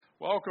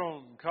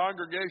Welcome,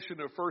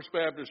 congregation of First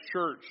Baptist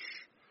Church,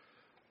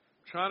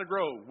 China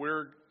Grove.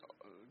 We're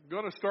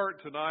going to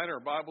start tonight our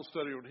Bible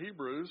study on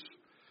Hebrews.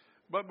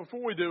 But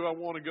before we do, I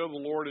want to go to the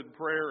Lord in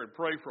prayer and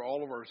pray for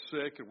all of our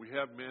sick, and we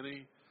have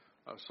many,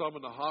 some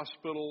in the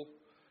hospital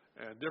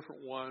and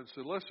different ones.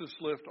 And let's just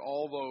lift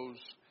all those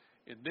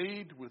in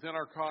need within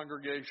our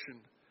congregation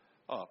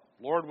up.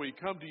 Lord, we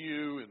come to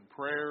you in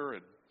prayer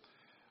and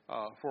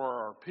for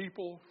our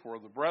people, for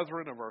the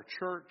brethren of our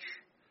church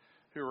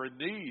who are in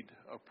need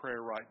of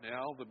prayer right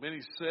now. The many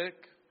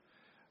sick,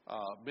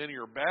 many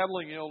are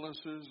battling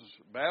illnesses,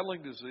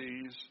 battling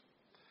disease,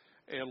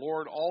 and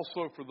Lord,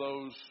 also for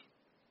those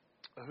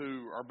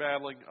who are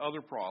battling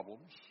other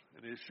problems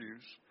and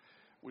issues.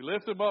 We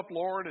lift them up,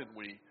 Lord, and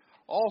we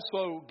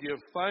also give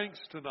thanks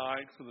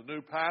tonight for the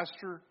new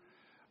pastor,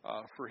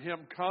 for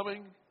him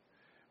coming.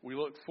 We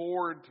look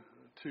forward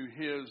to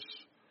his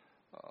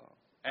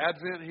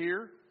advent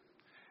here,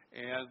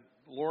 and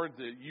Lord,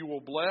 that you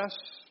will bless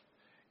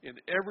in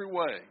every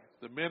way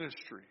the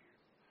ministry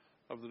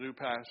of the new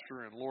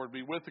pastor. And Lord,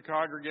 be with the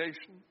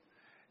congregation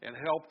and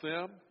help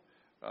them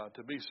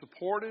to be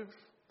supportive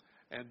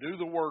and do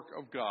the work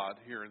of God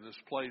here in this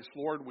place.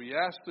 Lord, we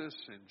ask this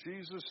in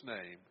Jesus'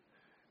 name.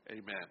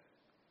 Amen.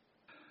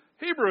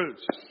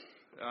 Hebrews.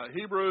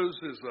 Hebrews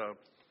is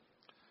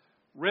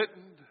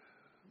written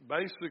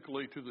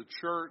basically to the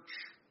church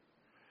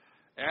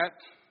at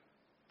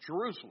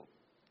Jerusalem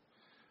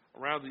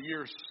around the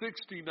year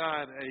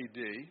 69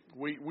 A.D.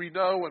 We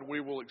know, and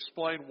we will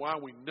explain why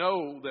we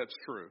know that's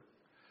true.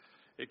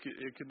 It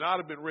could not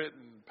have been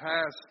written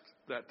past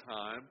that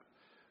time,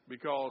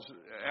 because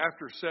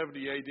after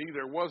 70 A.D.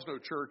 there was no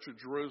church at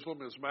Jerusalem.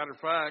 As a matter of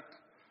fact,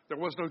 there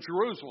was no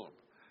Jerusalem,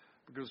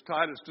 because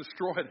Titus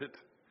destroyed it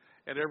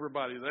and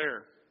everybody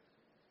there.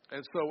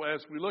 And so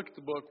as we look at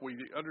the book, we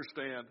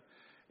understand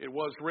it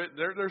was written.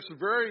 There's some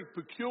very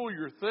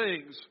peculiar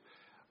things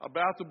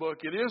about the book.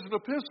 It is an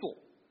epistle,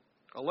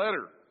 a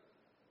letter.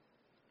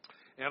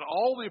 And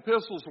all the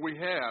epistles we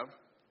have,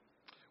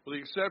 with the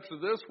exception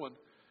of this one,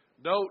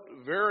 note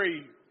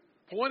very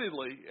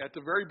pointedly at the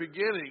very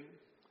beginning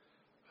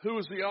who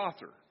is the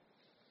author.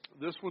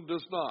 This one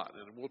does not,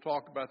 and we'll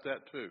talk about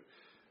that too.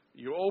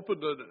 You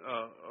opened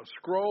a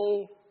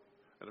scroll,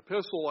 an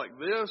epistle like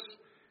this,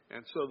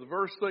 and so the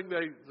first thing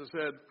they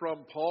said, from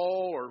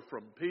Paul or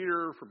from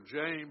Peter, from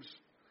James,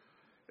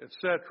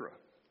 etc.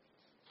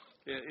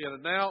 It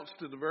announced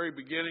in the very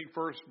beginning,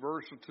 first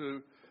verse or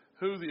two,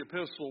 who the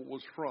epistle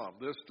was from.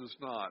 This does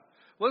not.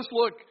 Let's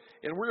look,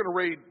 and we're going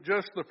to read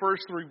just the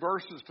first three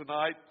verses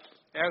tonight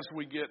as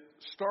we get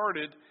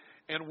started.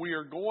 And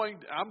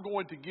I'm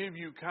going to give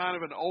you kind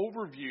of an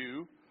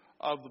overview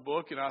of the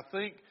book. And I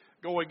think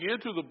going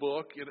into the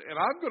book, and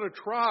I'm going to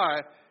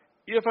try,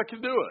 if I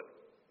can do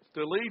it,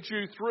 to lead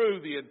you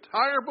through the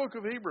entire book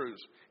of Hebrews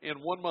in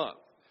 1 month.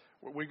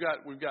 We've got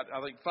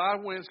I think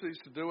 5 Wednesdays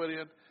to do it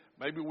in.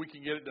 Maybe we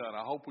can get it done.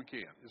 I hope we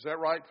can. Is that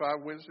right? 5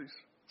 Wednesdays?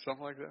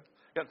 Something like that?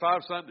 Got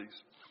 5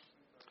 Sundays.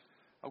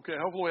 Okay,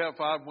 hopefully we have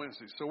 5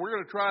 Wednesdays. So we're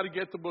going to try to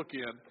get the book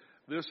in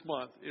this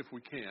month if we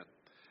can.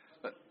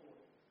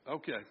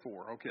 Okay,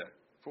 4. Okay.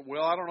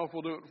 Well, I don't know if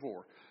we'll do it in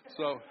 4.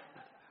 So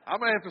I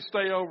may have to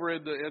stay over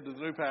into the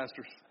new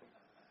pastors.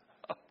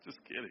 Just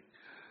kidding.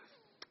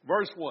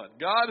 Verse 1.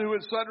 God, who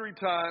at sundry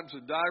times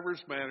and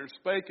divers manners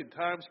spake in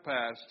times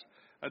past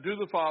unto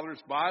the fathers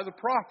by the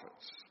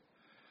prophets,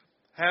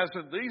 has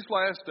in these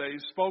last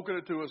days spoken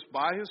unto us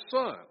by his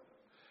Son,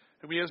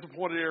 whom he has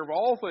appointed heir of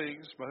all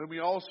things, by whom he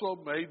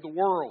also made the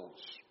worlds,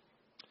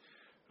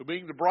 who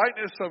being the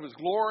brightness of his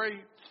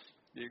glory,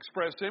 the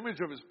express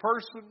image of his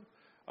person,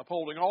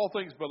 upholding all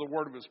things by the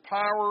word of his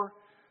power,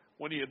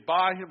 when he had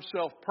by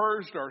himself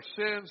purged our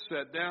sins,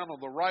 sat down on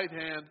the right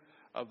hand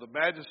of the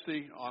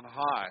majesty on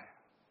high.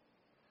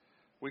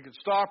 We can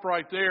stop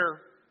right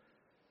there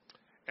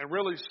and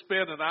really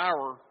spend an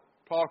hour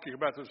talking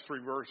about those 3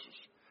 verses,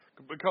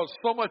 because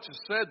so much is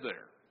said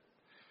there.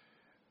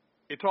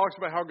 It talks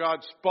about how God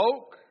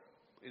spoke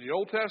in the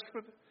Old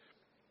Testament,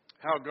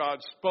 how God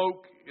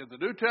spoke in the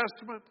New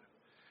Testament,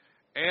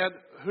 and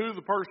who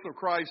the person of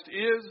Christ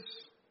is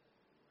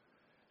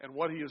and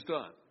what he has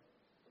done.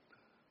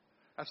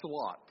 That's a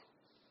lot.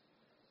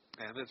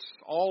 And it's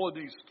all of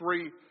these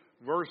 3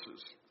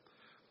 verses.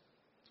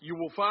 You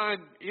will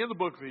find in the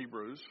book of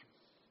Hebrews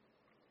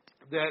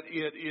that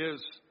it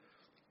is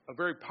a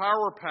very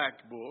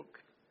power-packed book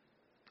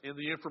in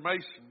the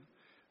information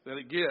that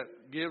it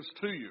gives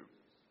to you.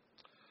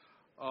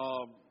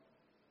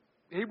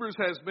 Hebrews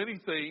has many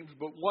themes,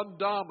 but one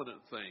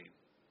dominant theme,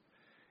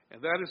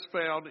 and that is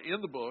found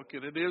in the book,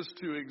 and it is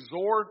to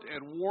exhort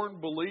and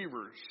warn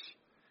believers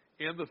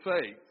in the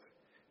faith.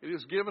 It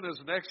is given as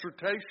an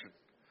exhortation,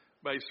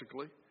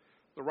 basically.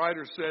 The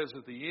writer says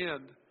at the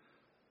end,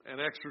 an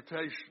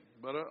exhortation,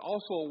 but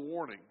also a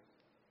warning.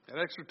 An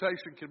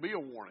exhortation can be a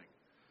warning.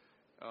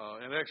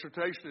 An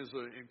exhortation is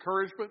an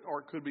encouragement, or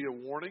it could be a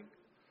warning.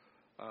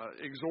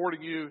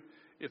 Exhorting you,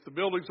 if the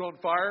building's on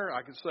fire,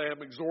 I can say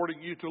I'm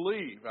exhorting you to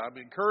leave. I'm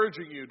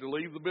encouraging you to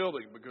leave the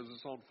building because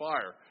it's on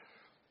fire.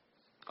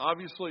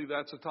 Obviously,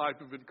 that's a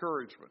type of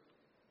encouragement.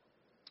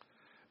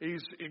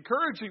 He's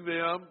encouraging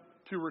them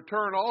to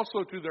return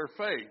also to their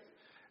faith.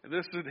 And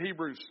this is in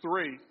Hebrews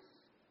 3.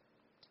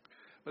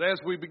 But as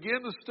we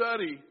begin to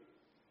study,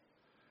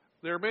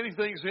 there are many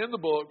things in the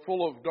book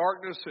full of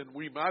darkness, and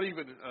we might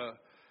even,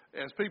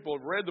 as people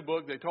have read the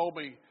book, they told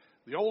me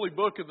the only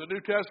book in the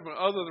New Testament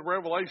other than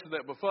Revelation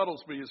that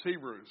befuddles me is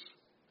Hebrews.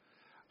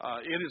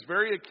 It is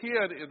very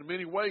akin in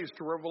many ways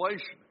to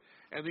Revelation.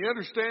 And the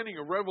understanding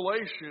of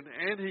Revelation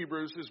and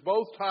Hebrews is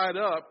both tied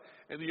up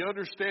in the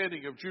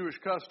understanding of Jewish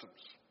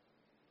customs.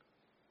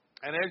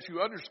 And as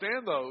you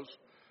understand those,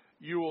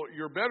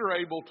 you're better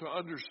able to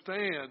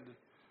understand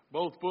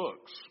both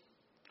books.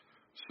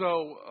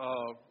 So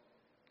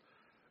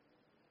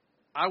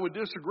I would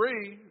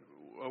disagree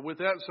with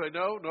that and say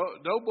no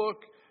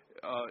book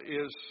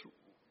is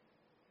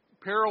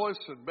perilous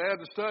and bad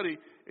to study.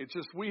 It's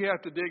just we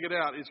have to dig it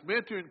out. It's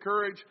meant to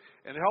encourage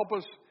and help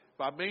us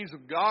by means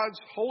of God's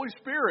Holy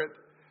Spirit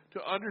to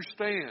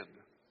understand.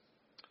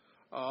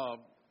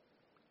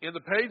 In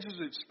the pages,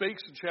 it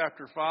speaks in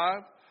chapter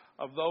 5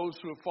 of those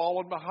who have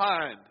fallen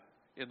behind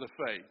in the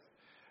faith.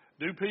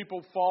 Do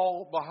people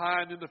fall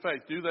behind in the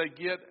faith? Do they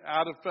get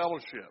out of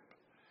fellowship?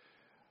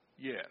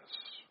 Yes.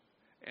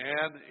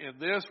 And in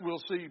this,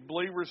 we'll see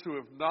believers who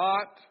have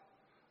not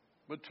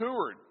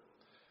matured.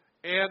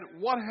 And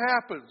what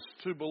happens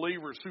to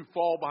believers who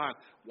fall behind?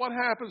 What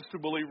happens to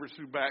believers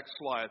who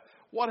backslide?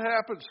 What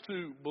happens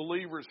to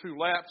believers who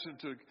lapse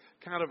into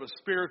kind of a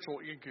spiritual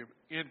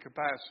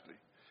incapacity?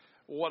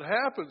 Well, what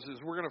happens is,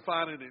 we're going to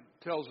find it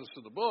tells us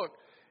in the book,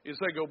 is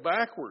they go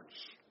backwards.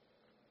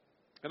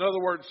 In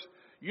other words,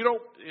 you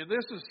don't, and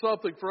this is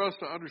something for us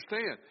to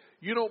understand,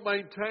 you don't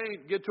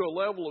get to a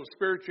level of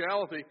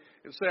spirituality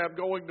and say, I'm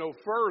going no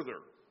further.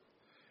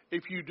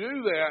 If you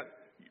do that,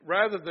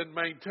 rather than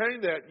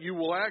maintain that, you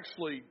will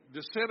actually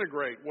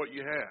disintegrate what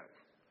you have.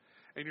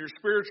 And your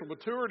spiritual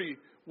maturity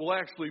will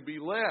actually be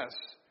less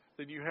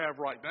than you have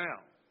right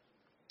now.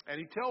 And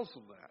he tells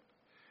them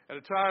that. At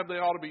a time they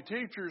ought to be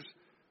teachers,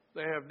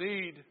 they have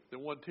need that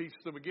one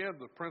teaches them again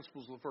the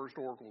principles of the first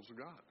oracles of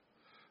God.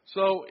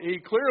 So he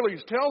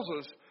clearly tells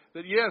us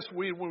that yes,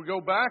 when we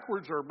go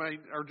backwards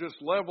or just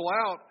level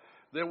out,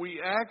 that we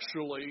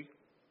actually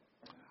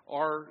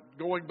are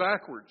going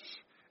backwards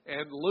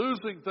and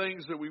losing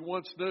things that we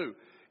once knew.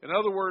 In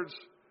other words,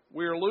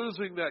 we are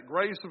losing that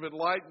grace of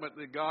enlightenment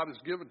that God has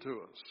given to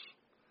us.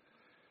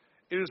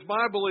 It is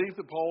my belief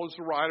that Paul is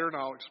the writer, and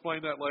I'll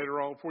explain that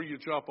later on before you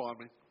jump on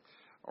me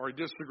or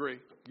disagree.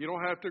 You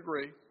don't have to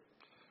agree.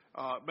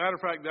 Matter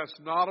of fact, that's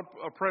not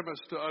a premise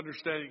to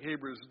understanding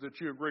Hebrews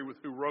that you agree with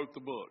who wrote the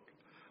book.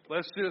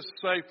 Let's just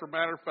say, for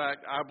matter of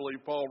fact, I believe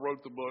Paul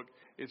wrote the book.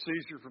 It's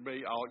easier for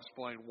me. I'll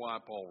explain why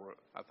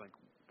I think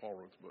Paul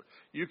wrote the book.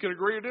 You can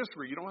agree or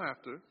disagree. You don't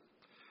have to.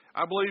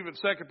 I believe in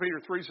 2 Peter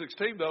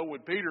 3:16, though,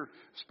 when Peter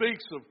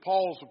speaks of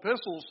Paul's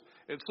epistles,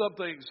 and some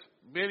things,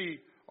 many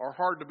are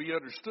hard to be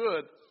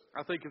understood,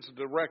 I think it's a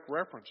direct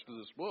reference to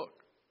this book,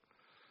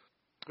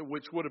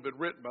 which would have been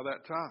written by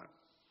that time.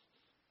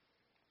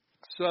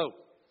 So,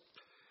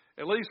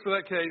 at least for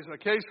that case, a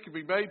case can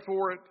be made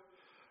for it.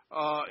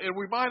 And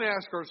we might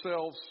ask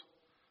ourselves,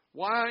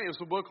 why is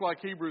a book like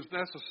Hebrews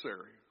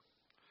necessary?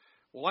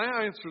 Well,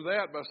 I answer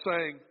that by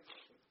saying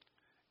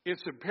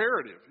it's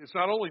imperative. It's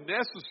not only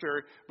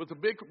necessary, but the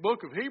big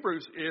book of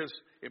Hebrews is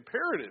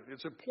imperative.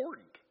 It's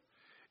important.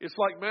 It's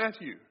like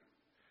Matthew.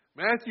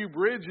 Matthew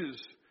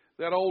bridges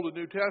that Old and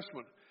New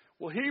Testament.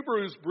 Well,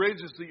 Hebrews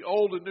bridges the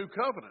Old and New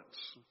Covenants.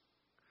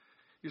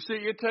 You see,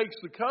 it takes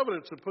the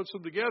covenants and puts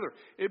them together.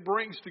 It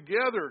brings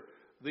together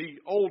the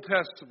Old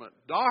Testament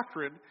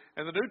doctrine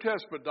and the New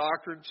Testament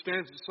doctrine,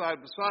 stands side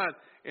by side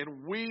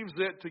and weaves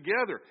it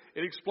together.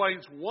 It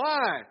explains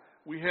why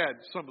we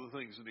had some of the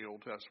things in the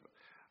Old Testament.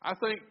 I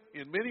think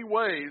in many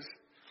ways,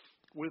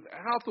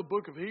 without the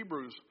book of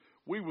Hebrews,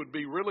 we would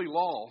be really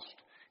lost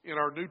in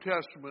our New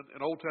Testament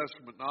and Old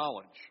Testament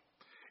knowledge.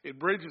 It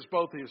bridges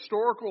both the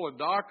historical and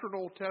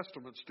doctrinal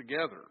testaments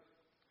together.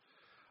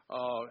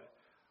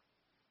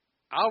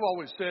 I've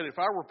always said if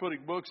I were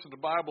putting books in the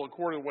Bible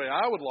according to the way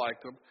I would like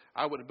them,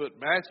 I would have put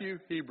Matthew,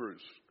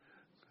 Hebrews.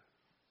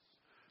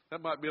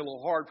 That might be a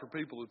little hard for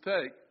people to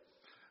take,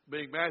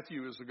 being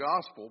Matthew is the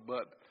gospel,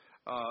 but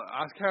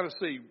I kind of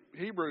see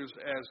Hebrews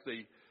as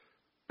the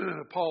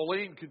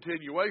Pauline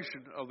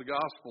continuation of the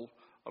gospel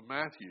of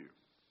Matthew.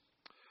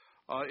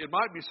 It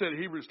might be said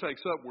Hebrews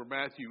takes up where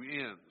Matthew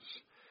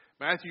ends.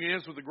 Matthew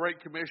ends with the Great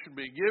Commission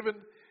being given.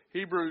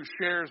 Hebrews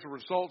shares the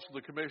results of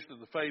the commission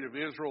and the fate of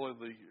Israel in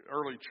the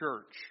early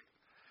church.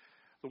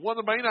 One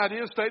of the main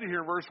ideas stated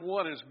here in verse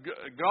 1 is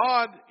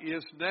God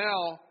is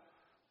now,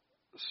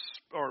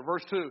 or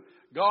verse 2,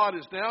 God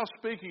is now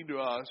speaking to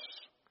us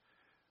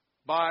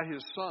by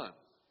His Son.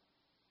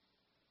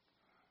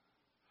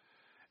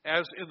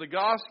 As in the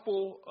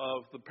gospel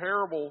of the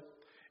parable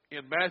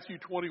in Matthew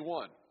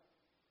 21,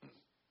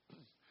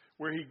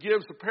 where He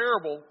gives the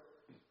parable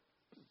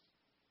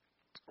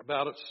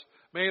about a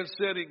man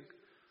sending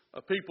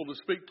people to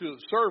speak to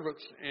the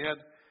servants, and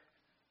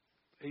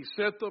he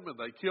sent them and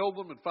they killed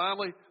them, and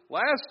finally,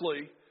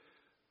 lastly,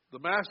 the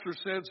master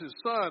sends his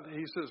son.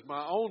 He says,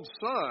 my own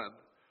son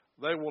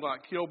they will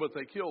not kill, but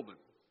they killed him.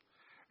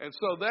 And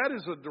so that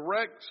is a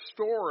direct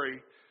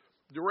story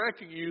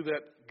directing you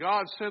that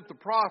God sent the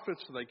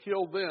prophets and they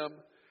killed them.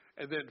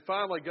 And then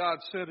finally God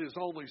sent his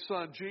only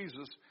son,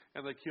 Jesus,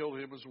 and they killed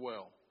him as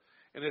well.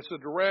 And it's a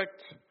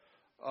direct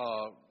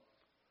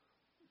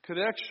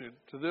connection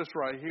to this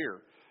right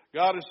here.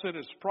 God has sent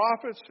his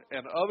prophets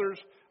and others.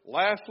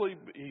 Lastly,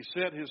 he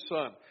sent his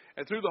son.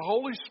 And through the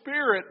Holy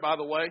Spirit, by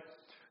the way,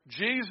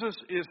 Jesus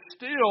is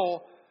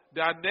still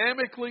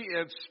dynamically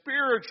and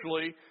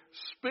spiritually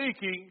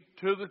speaking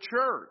to the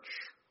church.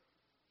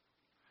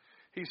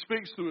 He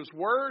speaks through his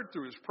word,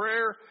 through his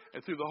prayer,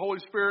 and through the Holy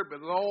Spirit,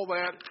 but all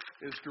that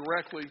is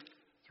directly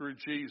through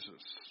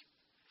Jesus.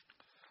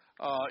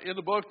 In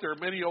the book, there are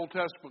many Old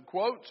Testament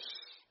quotes,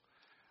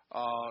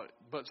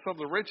 but some of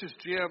the richest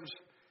gems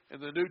in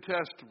the New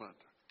Testament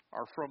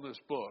are from this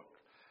book.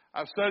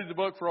 I've studied the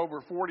book for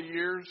over 40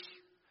 years,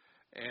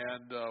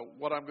 and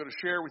what I'm going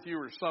to share with you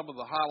are some of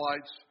the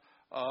highlights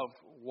of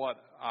what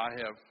I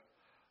have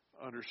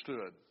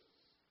understood.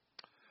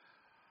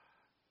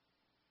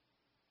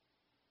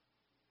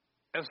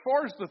 As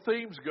far as the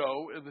themes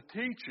go in the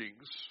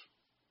teachings,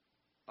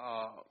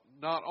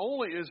 not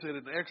only is it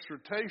an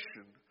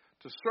exhortation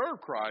to serve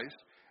Christ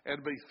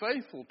and be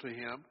faithful to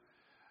him,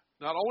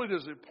 not only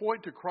does it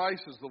point to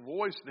Christ as the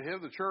voice and the head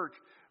of the church,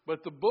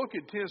 but the book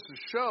intends to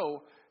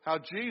show how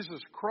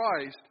Jesus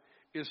Christ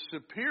is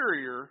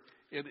superior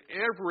in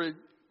every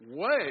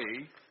way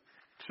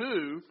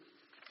to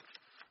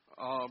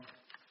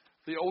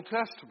the Old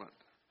Testament.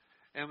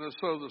 And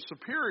so the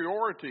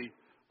superiority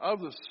of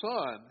the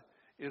Son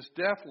is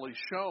definitely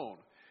shown.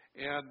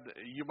 And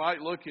you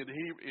might look in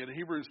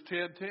Hebrews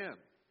 10:10,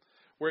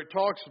 where it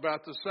talks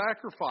about the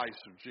sacrifice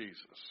of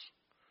Jesus.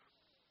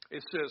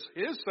 It says,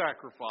 his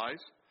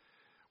sacrifice,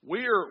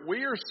 we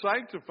are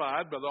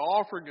sanctified by the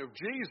offering of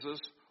Jesus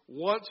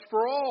once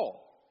for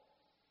all.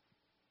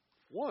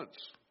 Once.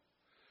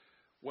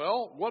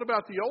 Well, what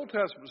about the Old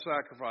Testament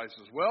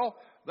sacrifices? Well,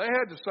 they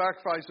had to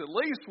sacrifice at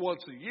least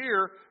once a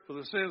year for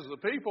the sins of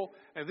the people,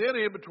 and then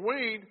in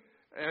between,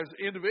 as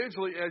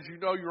individually, as you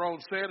know your own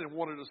sin and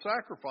wanted to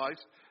sacrifice.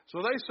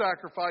 So they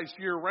sacrificed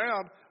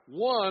year-round,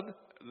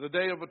 the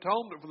Day of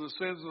Atonement for the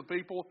sins of the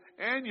people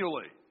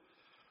annually.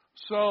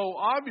 So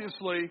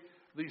obviously,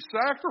 the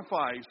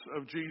sacrifice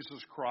of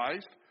Jesus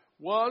Christ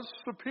was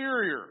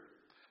superior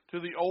to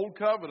the Old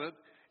Covenant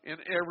in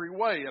every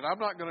way. And I'm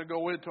not going to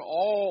go into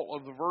all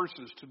of the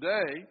verses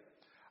today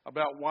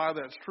about why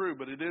that's true,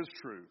 but it is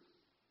true.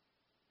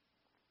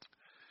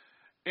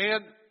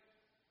 And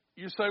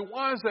you say,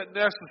 why is that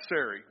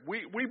necessary?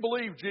 We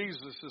believe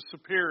Jesus is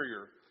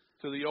superior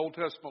to the Old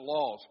Testament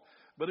laws.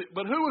 But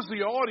who is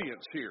the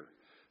audience here?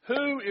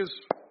 Who is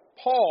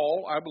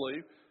Paul, I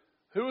believe,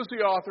 who is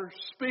the author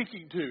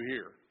speaking to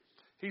here?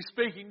 He's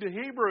speaking to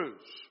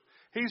Hebrews.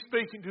 He's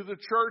speaking to the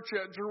church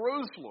at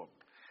Jerusalem.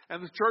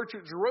 And the church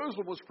at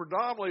Jerusalem was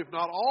predominantly, if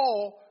not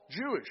all,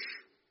 Jewish.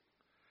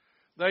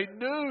 They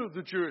knew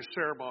the Jewish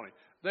ceremony.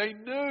 They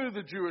knew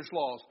the Jewish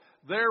laws.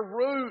 Their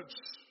roots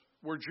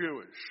were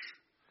Jewish.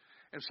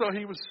 And so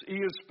he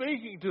is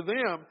speaking to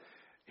them.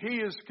 He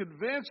has to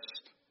convince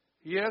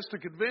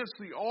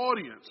the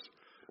audience,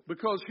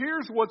 because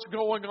here's what's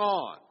going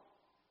on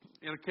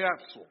in a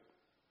capsule.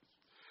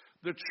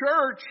 The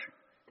church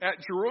at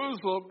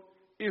Jerusalem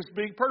is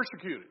being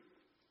persecuted.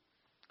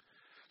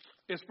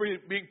 It's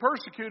being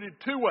persecuted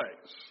two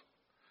ways.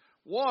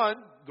 One,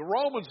 the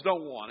Romans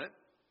don't want it,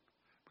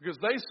 because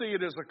they see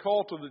it as a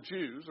cult of the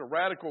Jews, a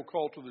radical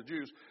cult of the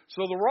Jews.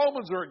 So the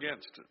Romans are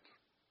against it.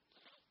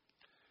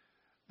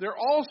 They're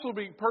also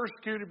being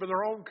persecuted by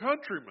their own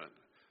countrymen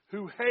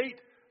who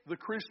hate the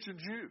Christian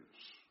Jews.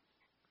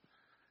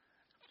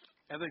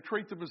 And they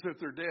treat them as if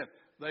they're dead.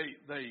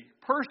 They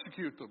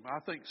persecute them. I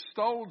think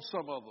stone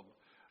some of them.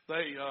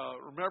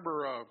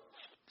 Remember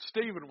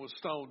Stephen was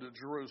stoned in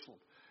Jerusalem.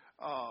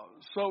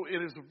 So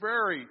it is a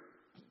very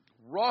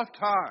rough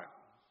time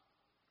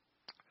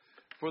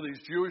for these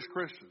Jewish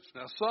Christians.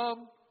 Now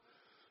some,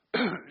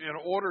 in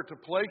order to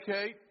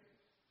placate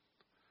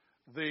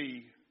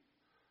the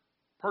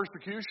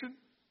persecution,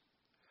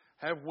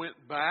 have went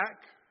back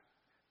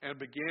and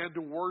began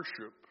to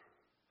worship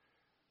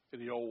in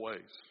the old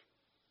ways.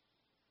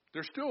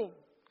 They're still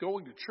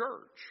going to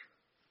church,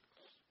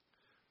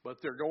 but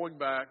they're going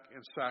back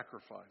and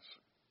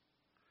sacrificing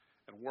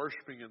and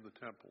worshiping in the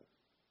temple,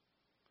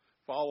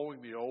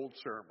 following the old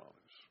ceremonies.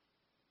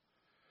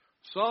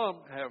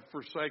 Some have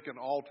forsaken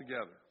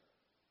altogether,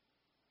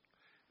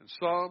 and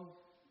some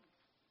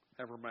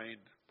have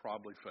remained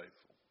probably faithful.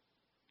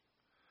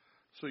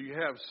 So you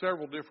have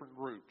several different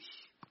groups.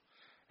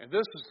 And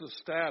this is the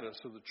status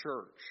of the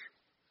church.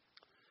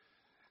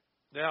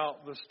 Now,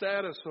 the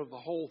status of the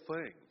whole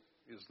thing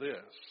is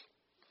this.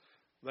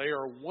 They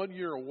are 1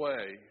 year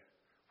away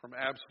from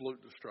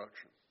absolute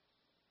destruction.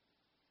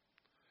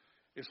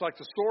 It's like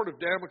the sword of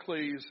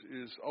Damocles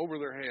is over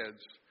their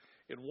heads.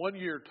 In 1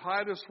 year,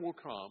 Titus will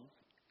come.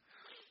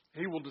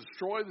 He will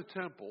destroy the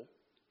temple.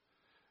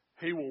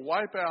 He will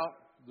wipe out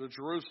the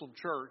Jerusalem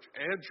church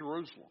and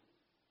Jerusalem.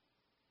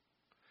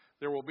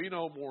 There will be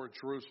no more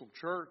Jerusalem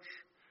church.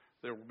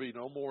 There will be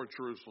no more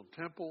Jerusalem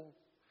temple.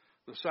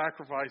 The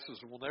sacrifices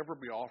will never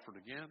be offered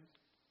again.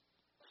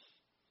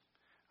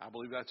 I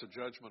believe that's a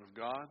judgment of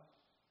God.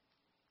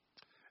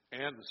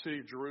 And the city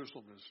of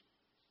Jerusalem is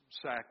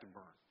sacked and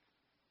burned.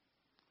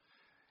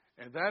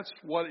 And that's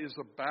what is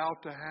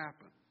about to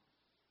happen.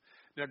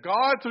 Now,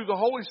 God, through the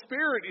Holy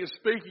Spirit, is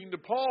speaking to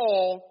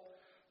Paul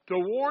to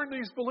warn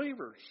these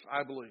believers,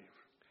 I believe.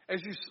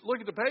 As you look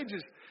at the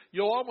pages,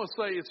 you'll almost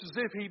say it's as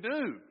if he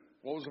knew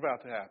what was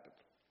about to happen.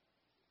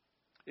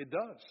 It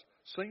does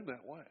seem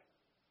that way.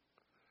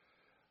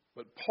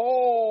 But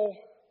Paul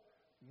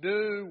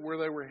knew where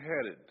they were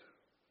headed,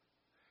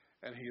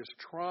 and he is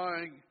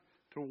trying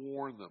to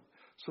warn them.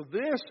 So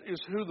this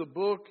is who the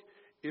book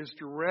is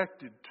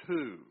directed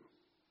to.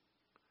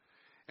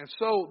 And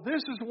so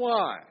this is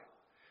why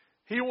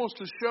he wants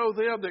to show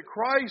them that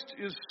Christ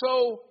is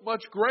so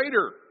much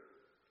greater.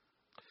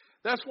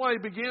 That's why he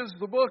begins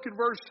the book in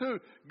verse 2.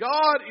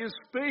 God is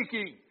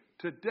speaking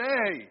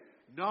today,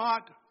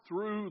 not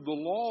through the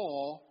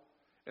law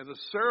and the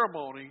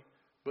ceremony,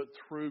 but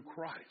through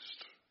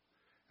Christ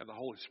and the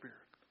Holy Spirit.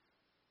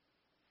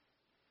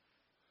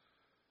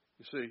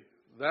 You see,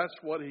 that's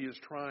what he is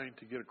trying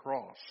to get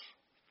across.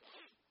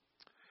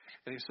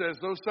 And he says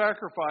those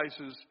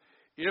sacrifices,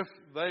 if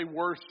they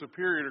were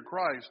superior to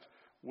Christ,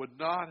 would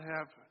not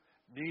have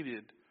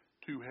needed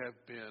to have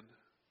been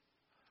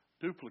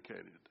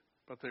duplicated,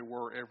 but they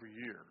were every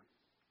year.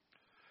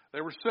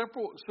 They were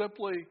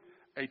simply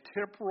a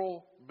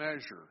temporal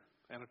measure,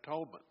 an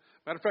atonement.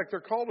 Matter of fact,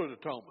 they're called an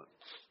atonement.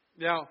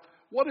 Now,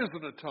 what is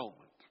an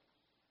atonement?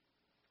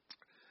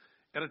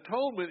 An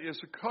atonement is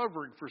a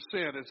covering for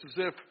sin. It's as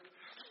if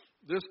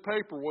this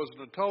paper was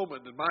an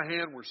atonement and my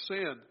hand were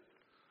sin.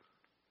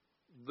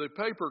 The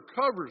paper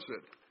covers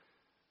it,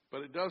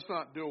 but it does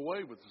not do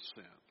away with the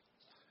sin.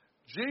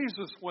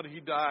 Jesus, when he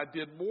died,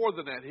 did more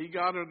than that. He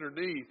got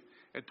underneath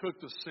and took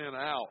the sin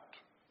out.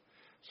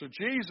 So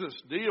Jesus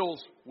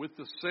deals with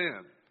the sin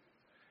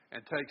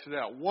and takes it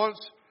out once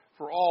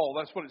for all.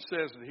 That's what it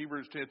says in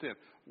Hebrews 10:10.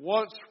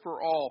 Once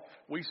for all.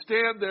 We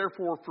stand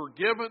therefore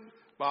forgiven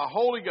by a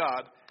holy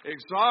God,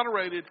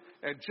 exonerated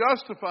and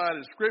justified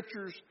as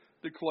Scriptures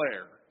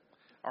declare.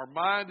 Our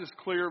mind is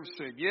clear of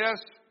sin. Yes,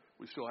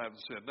 we still have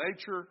the sin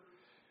nature,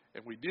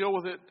 and we deal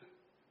with it,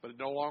 but it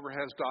no longer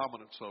has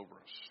dominance over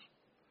us.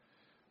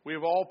 We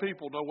of all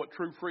people know what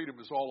true freedom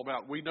is all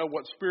about. We know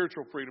what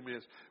spiritual freedom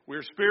is. We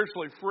are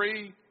spiritually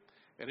free,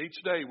 and each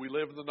day we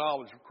live in the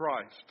knowledge of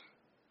Christ.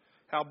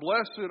 How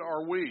blessed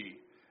are we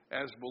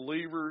as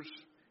believers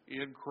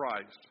in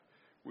Christ.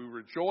 We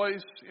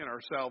rejoice in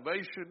our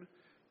salvation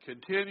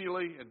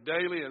continually and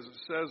daily, as it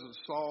says in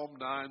Psalm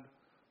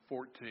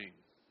 9:14.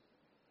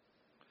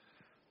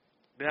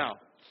 Now,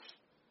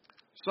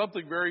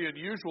 something very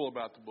unusual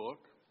about the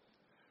book.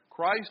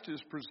 Christ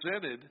is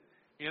presented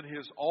in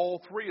all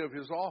three of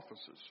his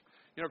offices.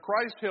 You know,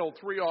 Christ held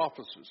three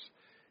offices.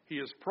 He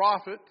is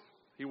prophet.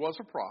 He was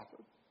a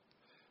prophet.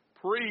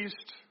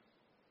 Priest.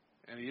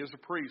 And he is a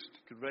priest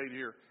conveyed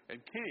here.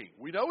 And king.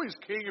 We know he's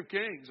King of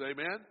Kings.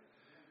 Amen.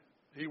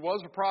 He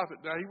was a prophet.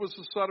 Now, he was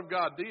the Son of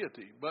God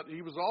deity. But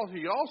he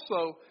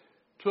also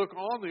took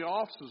on the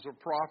offices of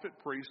prophet,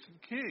 priest,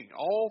 and king.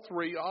 All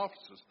three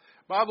offices.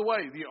 By the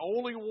way, the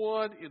only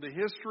one in the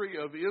history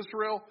of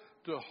Israel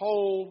to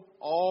hold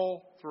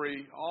all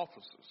three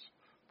offices.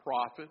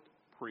 Prophet,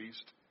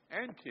 priest,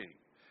 and king.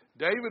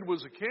 David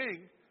was a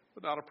king,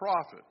 but not a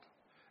prophet.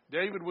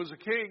 David was a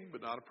king,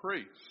 but not a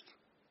priest.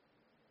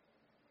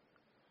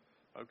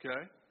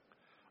 Okay?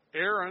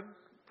 Aaron,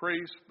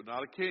 priest, but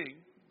not a king,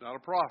 not a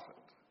prophet.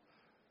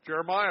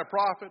 Jeremiah,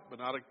 prophet, but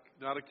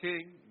not a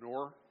king,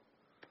 nor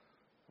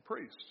a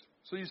priest.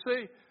 So you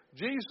see,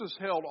 Jesus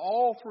held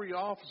all three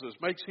offices,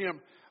 makes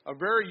him a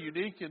very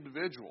unique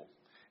individual.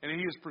 And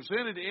he is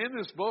presented in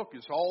this book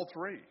as all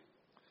three.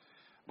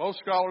 Most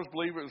scholars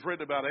believe it was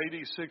written about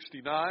AD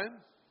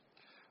 69.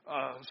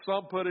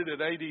 Some put it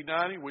at AD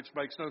 90, which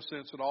makes no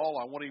sense at all.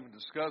 I won't even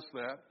discuss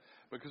that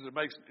because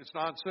it's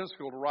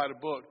nonsensical to write a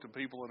book to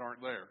people that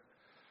aren't there.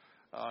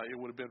 It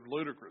would have been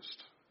ludicrous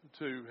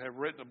to have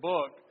written a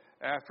book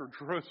after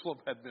Jerusalem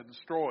had been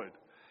destroyed.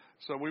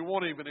 So we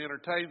won't even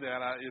entertain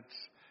that.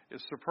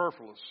 It's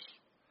superfluous.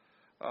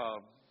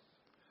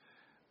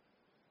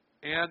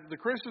 And the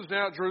Christians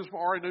now at Jerusalem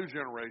are a new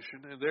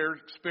generation, and they're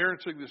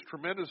experiencing this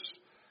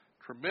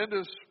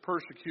tremendous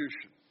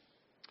persecution.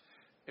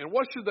 And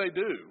what should they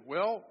do?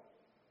 Well,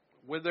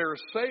 when they're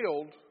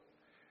assailed,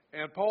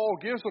 and Paul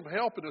gives them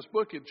help in this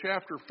book in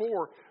chapter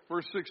 4,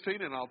 verse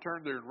 16, and I'll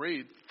turn there and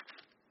read.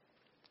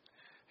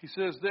 He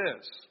says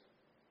this,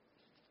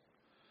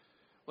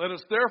 "Let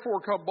us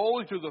therefore come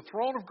boldly to the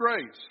throne of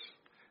grace,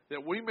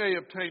 that we may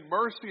obtain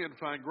mercy and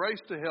find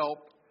grace to help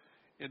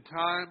in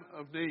time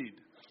of need."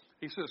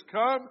 He says,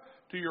 come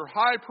to your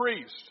high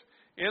priest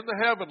in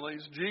the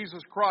heavenlies,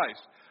 Jesus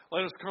Christ.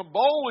 Let us come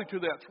boldly to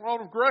that throne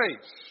of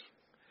grace,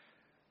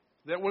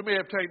 that we may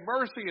obtain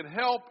mercy and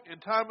help in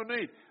time of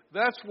need.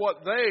 That's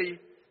what they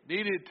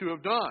needed to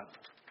have done.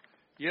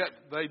 Yet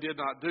they did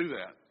not do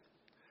that.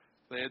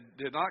 They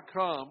did not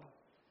come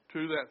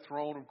to that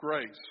throne of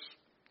grace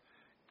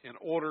in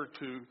order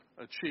to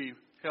achieve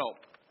help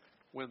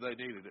when they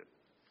needed it.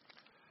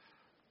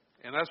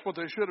 And that's what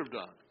they should have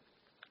done.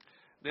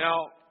 Now,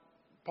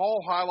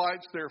 Paul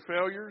highlights their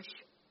failures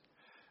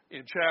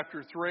in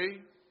chapter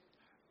 3.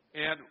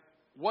 And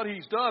what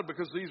he's done,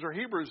 because these are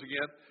Hebrews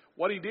again,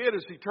 what he did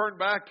is he turned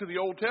back to the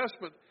Old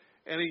Testament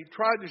and he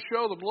tried to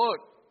show them, look,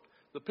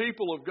 the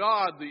people of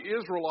God, the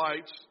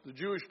Israelites, the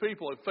Jewish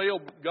people, have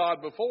failed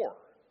God before.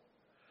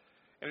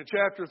 And in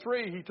chapter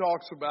 3, he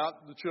talks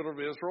about the children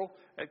of Israel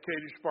at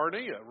Kadesh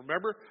Barnea.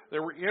 Remember, they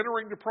were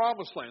entering the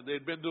promised land. They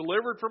had been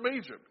delivered from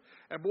Egypt.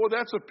 And boy,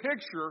 that's a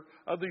picture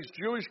of these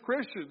Jewish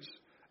Christians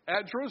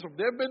at Jerusalem.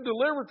 They've been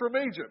delivered from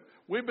Egypt.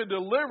 We've been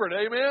delivered,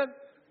 amen?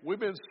 We've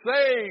been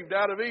saved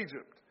out of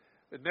Egypt.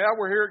 And now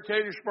we're here at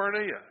Kadesh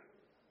Barnea.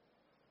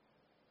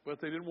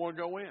 But they didn't want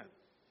to go in.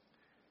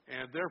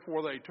 And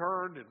therefore they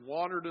turned and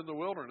wandered in the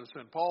wilderness.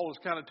 And Paul is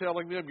kind of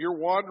telling them, you're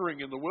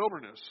wandering in the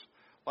wilderness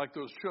like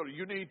those children.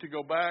 You need to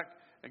go back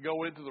and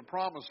go into the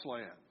promised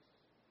land.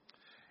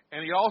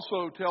 And he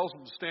also tells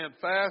them to stand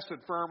fast and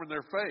firm in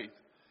their faith.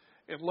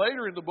 And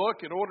later in the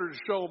book, in order to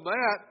show them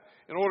that,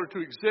 in order to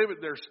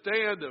exhibit their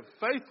stand of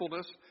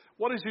faithfulness,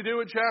 what does he do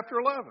in chapter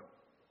 11?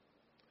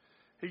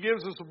 He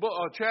gives us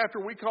a chapter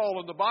we call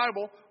in the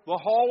Bible the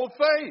Hall of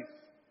Faith.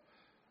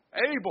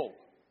 Abel,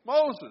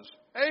 Moses,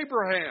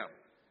 Abraham,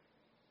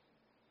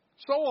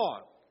 so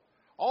on.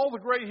 All the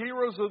great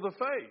heroes of the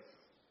faith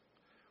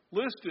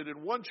listed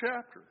in one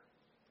chapter.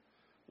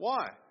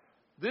 Why?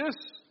 This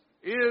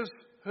is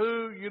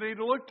who you need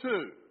to look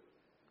to.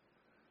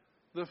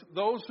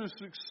 Those who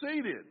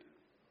succeeded.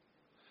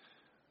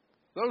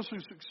 Those who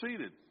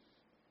succeeded.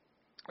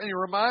 And he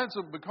reminds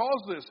them,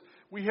 because of this,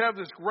 we have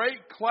this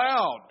great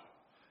cloud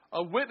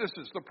of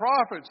witnesses, the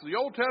prophets, the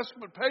Old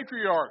Testament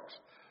patriarchs,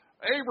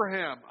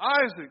 Abraham,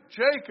 Isaac,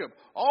 Jacob,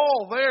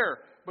 all there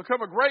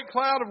become a great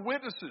cloud of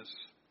witnesses.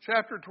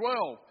 Chapter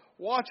 12,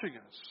 watching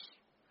us.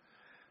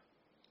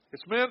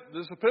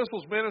 This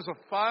epistle is meant as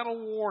a final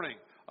warning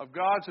of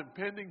God's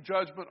impending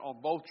judgment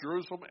on both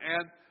Jerusalem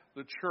and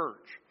the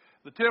church.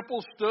 The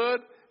temple stood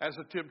as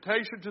a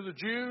temptation to the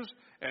Jews,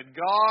 and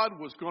God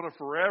was going to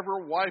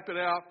forever wipe it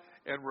out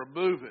and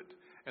remove it.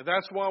 And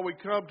that's why we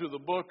come to the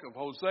book of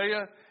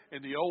Hosea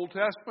in the Old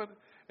Testament,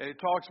 and it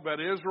talks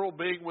about Israel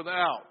being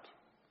without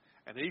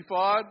an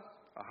ephod,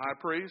 a high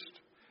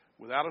priest,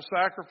 without a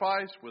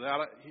sacrifice,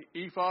 without an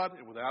ephod,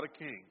 and without a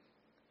king.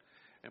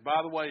 And by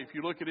the way, if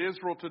you look at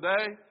Israel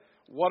today,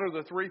 what are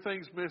the three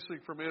things missing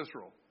from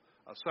Israel?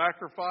 A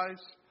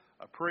sacrifice,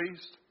 a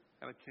priest,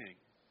 and a king.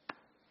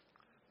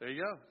 There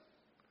you go.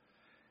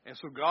 And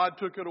so God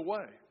took it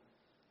away.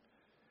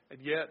 And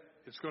yet,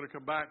 it's going to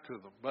come back to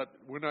them. But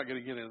we're not going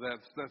to get into that.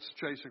 That's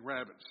chasing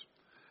rabbits.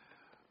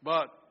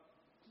 But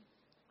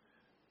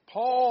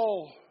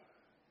Paul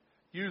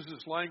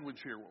uses language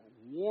here,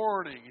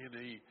 warning, and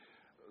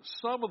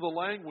some of the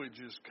language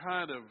is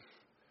kind of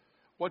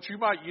what you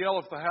might yell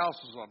if the house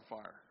is on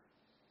fire.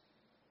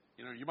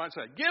 You know, you might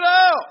say, "Get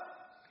out!"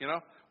 You know,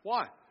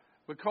 why?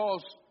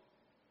 Because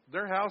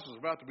their house is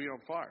about to be on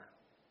fire.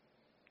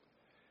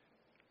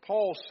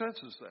 Paul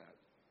senses that.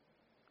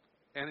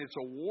 And it's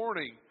a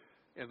warning,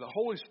 and the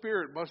Holy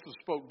Spirit must have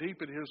spoke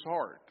deep in his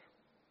heart.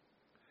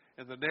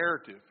 And the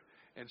narrative.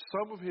 And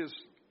some of his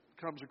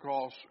comes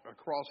across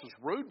as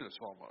rudeness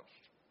almost.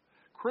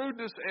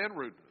 Crudeness and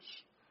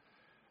rudeness.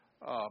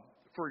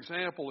 For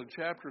example, in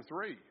chapter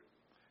 3,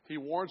 he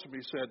warns them,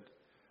 he said,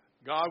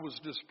 God was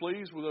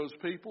displeased with those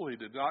people. He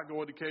did not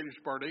go into Kadesh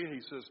Barnea.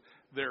 He says,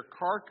 their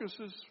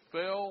carcasses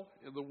fell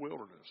in the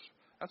wilderness.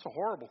 That's a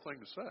horrible thing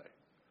to say.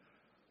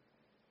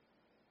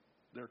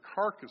 Their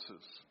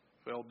carcasses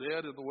fell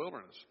dead in the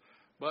wilderness.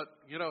 But,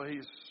 you know,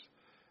 he's,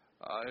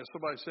 as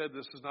somebody said,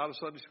 this is not a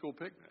Sunday school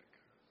picnic.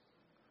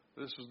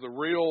 This is the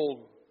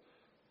real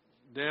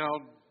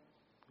down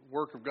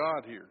work of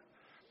God here.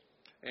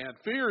 And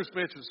fear is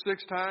mentioned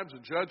 6 times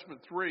and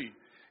judgment 3.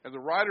 And the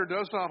writer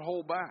does not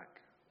hold back.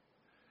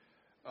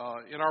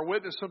 In our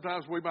witness,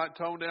 sometimes we might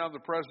tone down the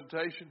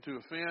presentation to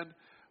offend.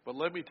 But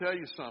let me tell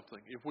you something.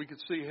 If we could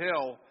see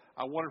hell,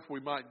 I wonder if we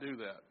might do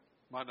that.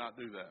 Might not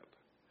do that.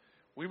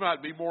 We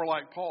might be more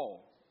like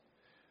Paul.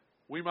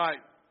 We might,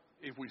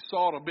 if we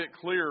saw it a bit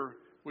clearer,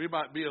 we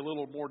might be a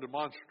little more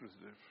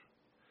demonstrative.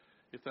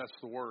 If that's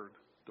the word,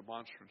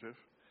 demonstrative.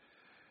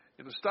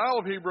 In the style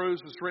of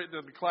Hebrews, it's written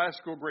in the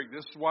classical Greek.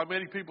 This is why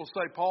many people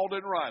say Paul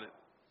didn't write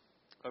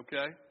it.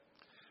 Okay?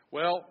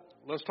 Well,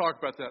 let's talk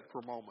about that for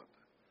a moment.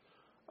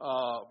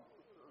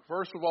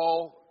 First of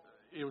all,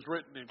 it was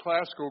written in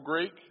classical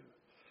Greek.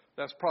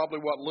 That's probably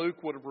what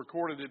Luke would have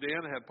recorded it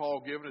in had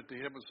Paul given it to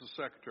him as the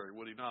secretary,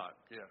 would he not?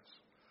 Yes.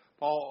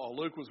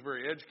 Luke was a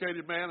very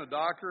educated man, a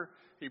doctor.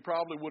 He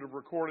probably would have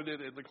recorded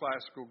it in the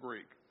classical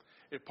Greek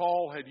if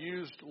Paul had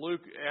used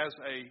Luke as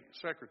a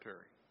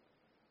secretary.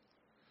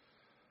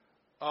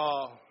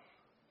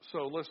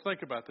 So let's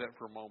think about that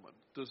for a moment.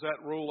 Does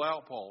that rule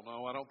out Paul?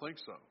 No, I don't think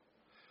so.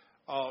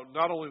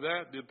 Not only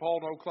that, did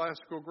Paul know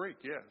classical Greek?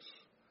 Yes.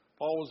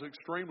 Paul was an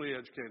extremely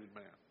educated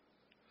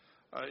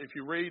man. If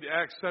you read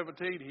Acts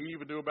 17, he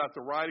even knew about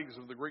the writings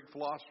of the Greek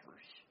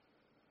philosophers.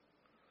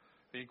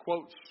 He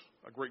quotes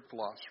a Greek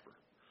philosopher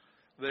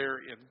there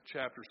in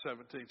chapter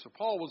 17. So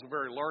Paul was a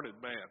very learned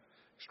man,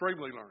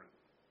 extremely learned,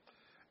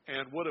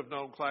 and would have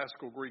known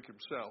classical Greek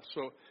himself.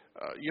 So,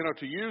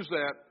 to use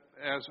that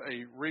as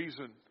a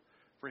reason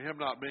for him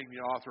not being the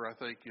author, I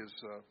think is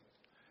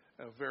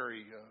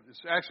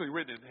it's actually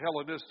written in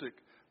Hellenistic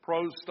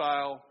prose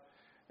style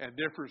and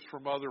differs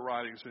from other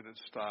writings in its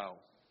style.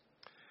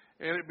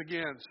 And it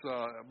begins,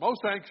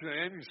 most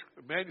ancient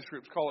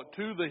manuscripts call it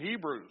To the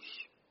Hebrews,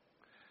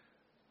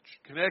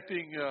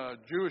 connecting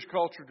Jewish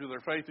culture to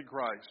their faith in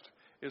Christ.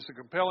 It's a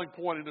compelling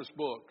point in this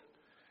book,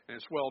 and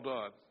it's well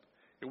done.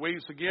 It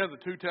weaves again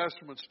the two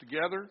testaments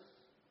together,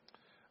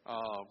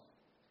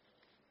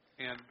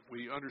 and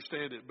we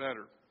understand it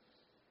better.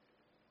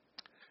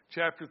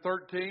 Chapter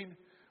 13,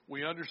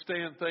 we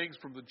understand things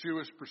from the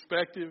Jewish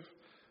perspective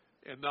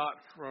and not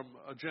from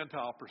a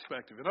Gentile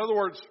perspective. In other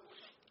words,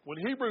 when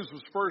Hebrews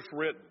was first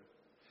written,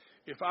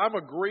 if I'm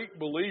a Greek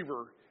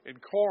believer in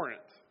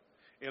Corinth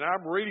and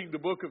I'm reading the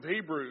book of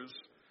Hebrews,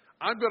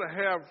 I'm going to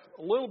have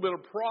a little bit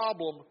of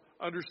problem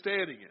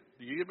understanding it.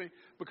 Do you get me?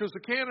 Because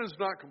the canon is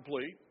not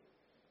complete.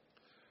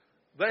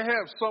 They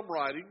have some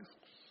writings.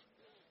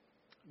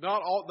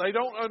 Not all. They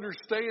don't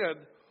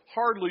understand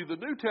hardly the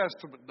New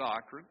Testament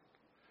doctrine,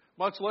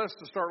 much less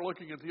to start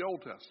looking at the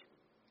Old Testament.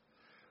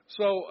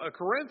 So a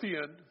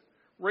Corinthian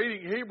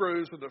reading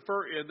Hebrews in the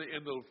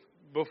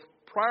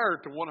prior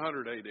to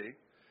 100 AD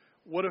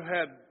would have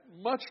had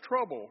much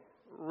trouble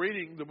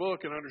reading the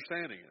book and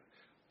understanding it.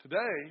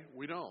 Today,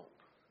 we don't.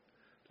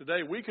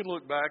 Today, we can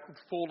look back with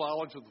full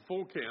knowledge of the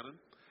full canon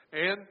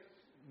and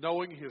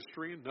knowing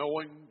history and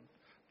knowing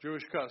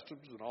Jewish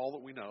customs and all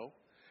that we know.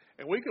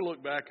 And we can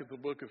look back at the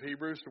book of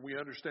Hebrews and we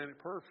understand it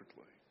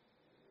perfectly.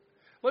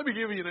 Let me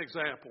give you an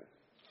example,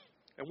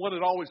 and one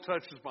that always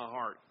touches my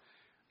heart.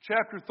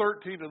 Chapter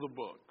 13 of the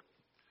book,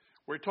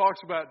 where he talks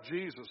about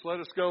Jesus.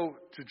 Let us go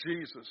to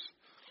Jesus.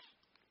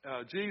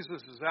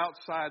 Jesus is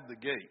outside the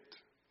gate.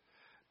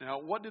 Now,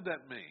 what did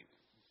that mean?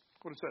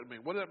 What does that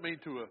mean? What did that mean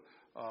to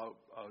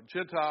a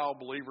Gentile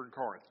believer in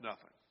Corinth?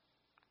 Nothing.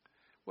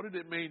 What did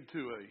it mean to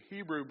a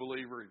Hebrew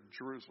believer in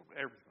Jerusalem?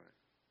 Everything.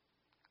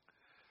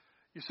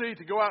 You see,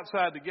 to go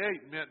outside the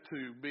gate meant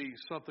to be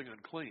something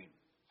unclean.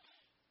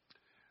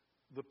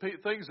 The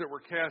things that were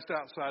cast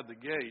outside the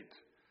gate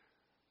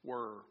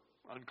were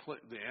unclean.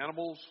 The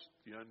animals,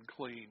 the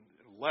unclean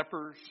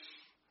lepers.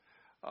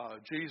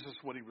 Jesus,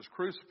 when he was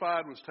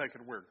crucified, was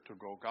taken where? To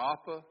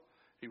Golgotha.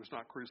 He was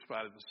not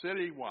crucified in the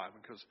city. Why?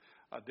 Because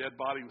a dead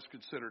body was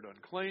considered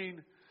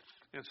unclean.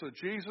 And so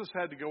Jesus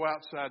had to go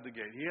outside the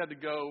gate. He had to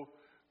go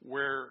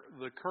where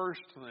the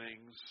cursed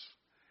things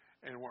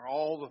and where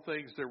all the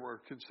things that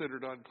were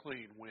considered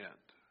unclean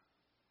went.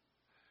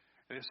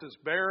 And it says,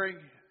 bearing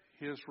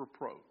his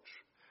reproach.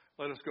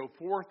 Let us go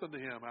forth unto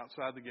him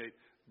outside the gate,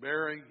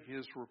 bearing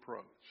his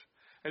reproach.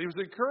 And he was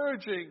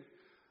encouraging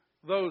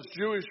those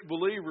Jewish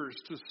believers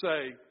to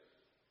say,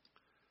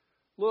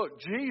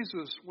 look,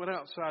 Jesus went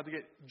outside the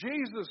gate.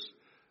 Jesus,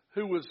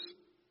 who was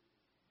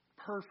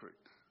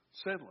perfect,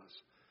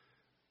 sinless,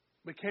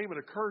 became an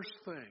accursed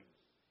thing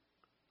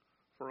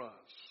for us.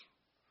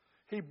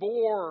 He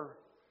bore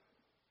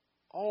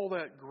all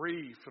that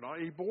grief,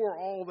 and he bore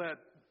all that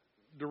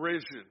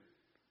derision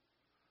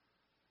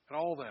and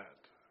all that.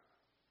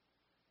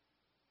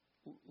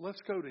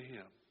 Let's go to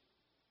him.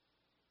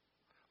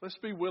 Let's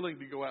be willing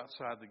to go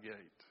outside the gate.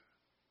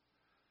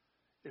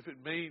 If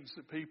it means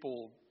that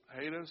people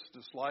hate us,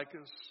 dislike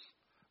us,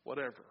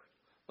 whatever,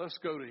 let's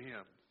go to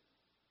him.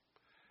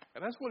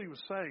 And that's what he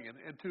was saying.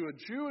 And to a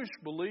Jewish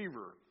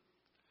believer,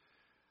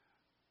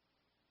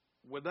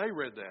 when they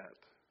read that,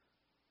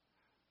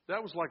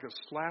 that was like a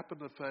slap in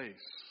the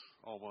face,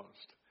 almost,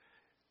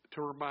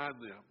 to remind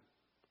them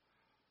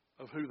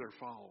of who they're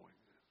following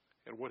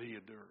and what he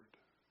endured.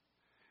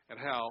 And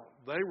how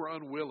they were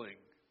unwilling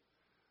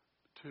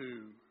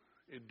to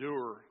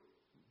endure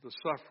the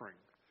suffering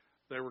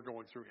they were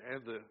going through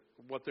and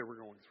what they were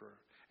going through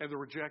and the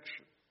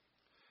rejection.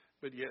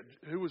 But yet,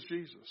 who was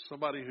Jesus?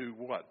 Somebody who,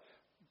 what?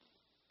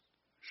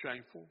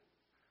 Shameful,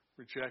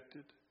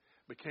 rejected,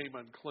 became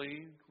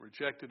unclean,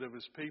 rejected of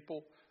his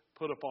people,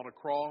 put up on a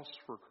cross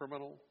for a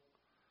criminal.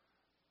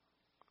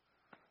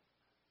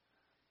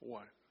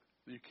 Boy,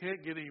 you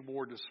can't get any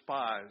more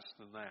despised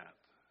than that.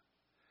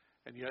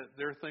 And yet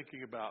they're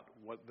thinking about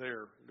what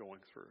they're going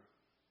through.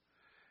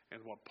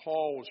 And what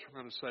Paul was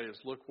trying to say is,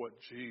 look what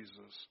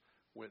Jesus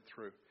went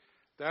through.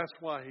 That's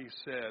why he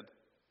said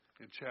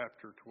in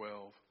chapter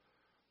 12,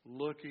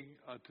 looking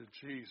unto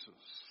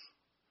Jesus,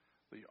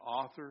 the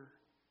author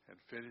and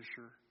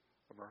finisher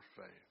of our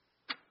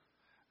faith.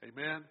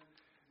 Amen.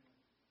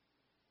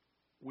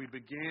 We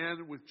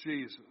began with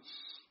Jesus.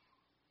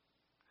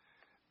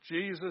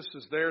 Jesus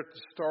is there at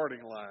the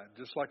starting line,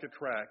 just like a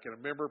track. And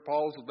remember,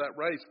 Paul's in that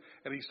race,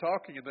 and he's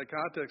talking in the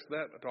context of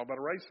that, talking about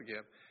a race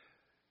again.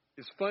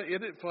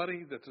 Isn't it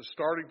funny that the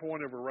starting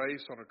point of a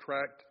race on a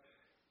track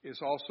is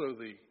also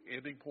the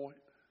ending point?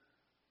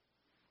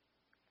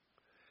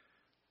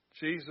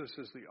 Jesus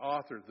is the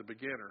author, the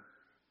beginner,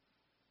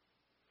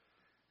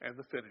 and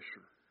the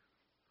finisher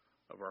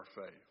of our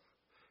faith.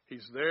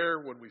 He's there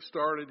when we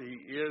started.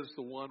 He is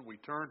the one we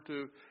turn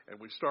to, and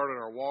we started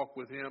our walk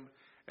with Him.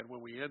 And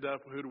when we end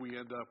up, who do we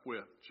end up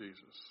with? Jesus.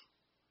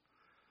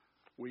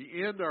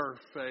 We end our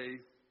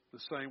faith the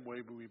same way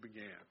we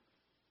began,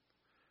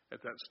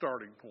 at that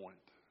starting point.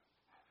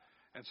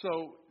 And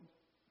so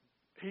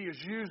He is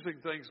using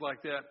things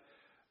like that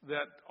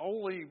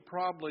only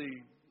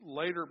probably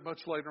later,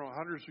 much later on,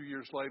 hundreds of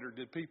years later,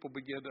 did people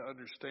begin to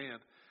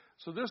understand.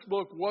 So this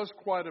book was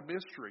quite a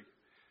mystery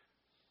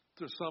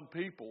to some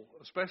people,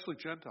 especially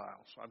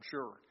Gentiles, I'm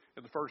sure,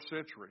 in the first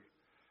century.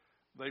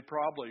 They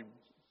probably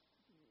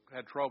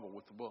had trouble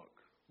with the book,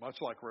 much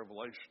like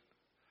Revelation.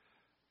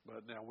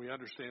 But now we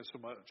understand so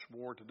much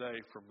more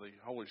today from the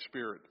Holy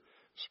Spirit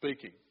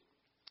speaking.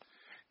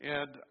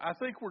 And I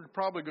think we're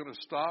probably going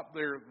to stop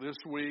there this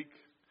week.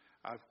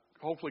 I've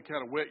hopefully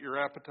kind of whet your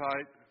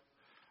appetite.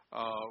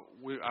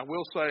 I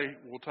will say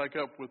we'll take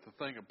up with the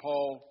thing of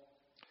Paul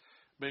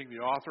being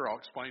the author. I'll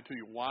explain to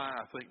you why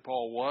I think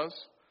Paul was.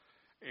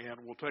 And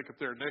we'll take it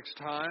there next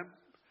time.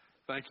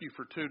 Thank you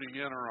for tuning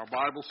in on our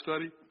Bible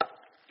study.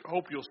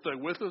 Hope you'll stay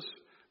with us.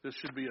 This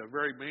should be a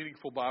very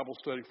meaningful Bible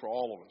study for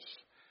all of us.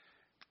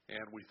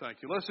 And we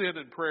thank you. Let's end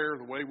in prayer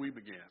the way we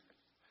began.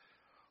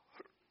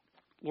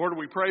 Lord,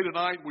 we pray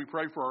tonight. We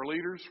pray for our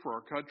leaders, for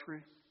our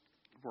country,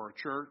 for our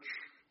church,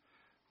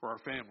 for our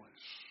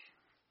families.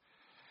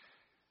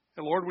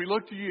 And Lord, we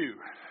look to you,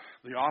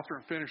 the author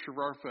and finisher of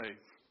our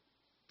faith,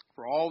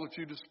 for all that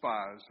you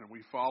despise, and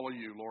we follow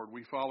you, Lord.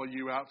 We follow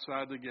you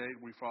outside the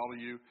gate. We follow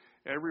you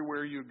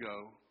everywhere you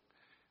go.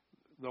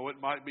 Though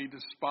it might be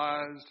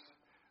despised,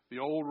 the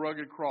old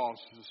rugged cross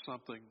is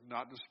something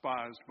not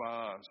despised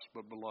by us,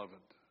 but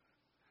beloved.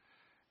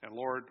 And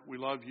Lord, we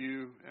love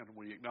you, and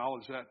we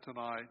acknowledge that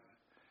tonight.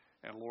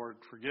 And Lord,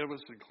 forgive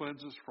us and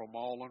cleanse us from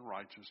all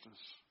unrighteousness.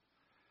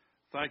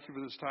 Thank you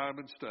for this time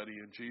and study.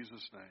 In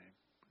Jesus' name,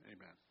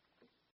 amen.